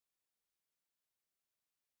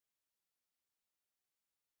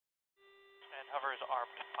Hover is our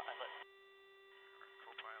pilot.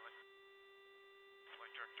 Co-pilot.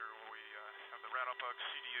 Flight director, we have the radar bug,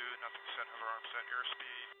 CDU, nothing set, hover arm set,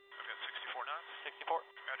 airspeed. I've got 64 knots. 64.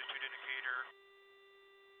 Attitude indicator.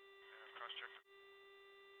 Cross check.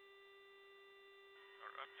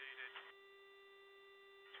 Are updated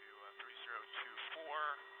to 3024.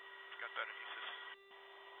 Got that adhesive.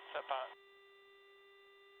 Set pilot.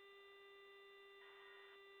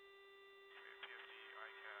 PFD,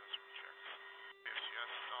 ICAS, rechecked.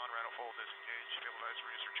 PFCS on, radar fold disengaged, field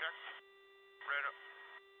advisories are checked. Radar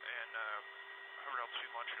and hover altitude,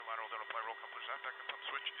 longitude, lateral, don't apply roll couplers. Backup pump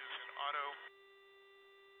switch is in auto.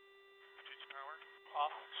 Continues power.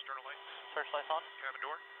 Off. Sternal lights. Searchlights on. Cabin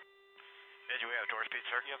door. Yeah, do we have door speed,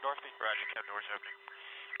 sir? You have door speed. Roger, cabin door's opening.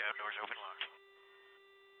 Cabin door's open, locked.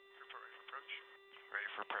 Report ready for approach. Ready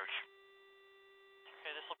for approach.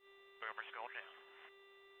 Okay, this will... Stormer's going down.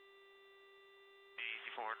 Easy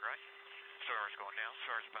forward, right. Stormer's going down.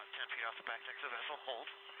 Stormer's about 10 feet off the back deck of the vessel. Hold.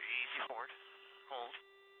 Easy forward. Hold.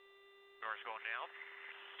 Stormer's going down.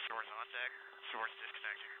 Stormer's on deck. Stormer's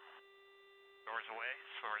disconnecting. Stormer's away.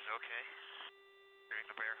 Stormer's okay. Doing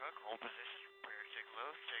the bear hook. Hold position. Prepare to take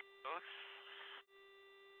load. Take load.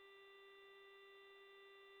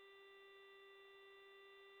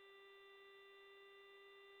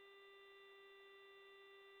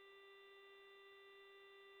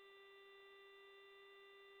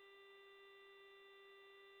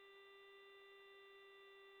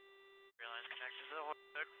 Lines connected to the hook.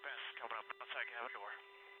 Bass is coming up outside cabin door.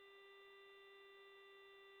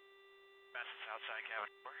 Bass is outside cabin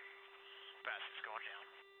door. Bass is going down.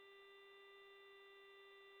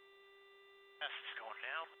 Bass is going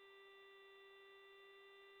down.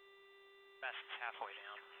 Bass is halfway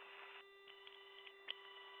down.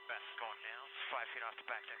 Bass is going down. It's 5 feet off the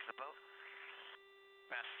back deck of the boat.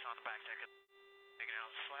 Bass is on the back deck, taking out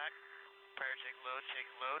the slack. Prepare to take load,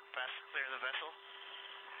 taking load. Bass is clear of the vessel.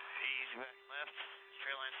 Easy back and left.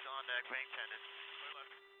 Trail line still on deck, bank tended. Clear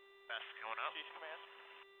left. Bass is coming up. Cease command.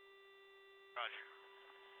 Roger.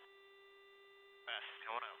 Bass is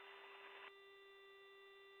coming up.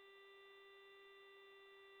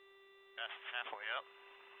 Bass is halfway up.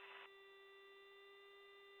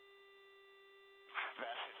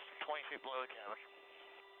 Bass is 20 feet below the cabin.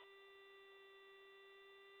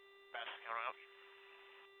 Bass is coming up.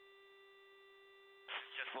 This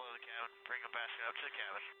is just below the cabin. Bring a basket up to the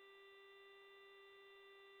cabin.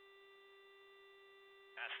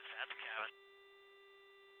 Bass is at the cabin.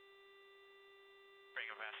 Bring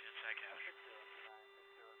a basket inside cabin.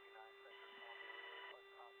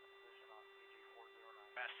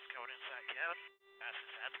 Bass is coming inside cabin. Bass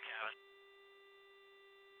is at the cabin.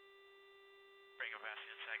 Bring a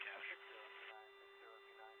basket inside cabin.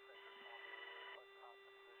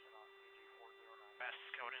 Bass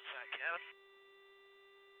is coming inside cabin.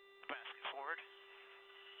 Basket forward.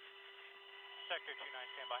 Sector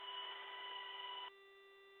 29, stand by.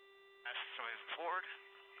 Bass is moving forward.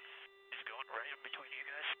 He's going right in between you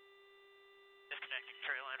guys. Disconnecting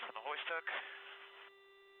trail line from the hoist hook.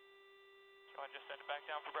 So I just send it back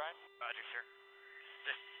down for Brian? Roger, sir.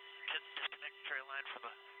 Disconnect trail line from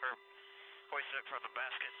the, or hoist hook from the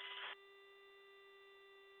basket.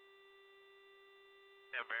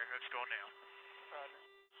 Yeah, bear hook's going down. Roger.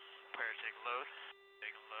 Prepare to take load.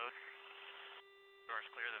 Take a load. Doors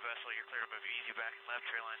clear of the vessel. You're clear to move easy back and left.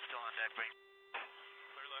 Trail line still on deck. Bank.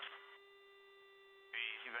 Clear left.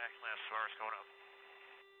 Easy back and left. Soar's going up.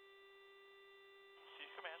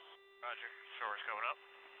 Cease command. Roger. Soar's coming up.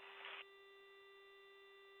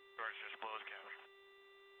 Doors just below the cabin.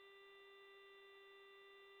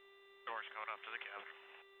 Doors going up to the cabin.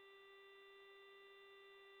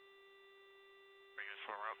 Bring the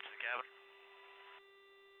swimmer up to the cabin.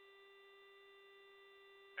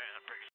 And bring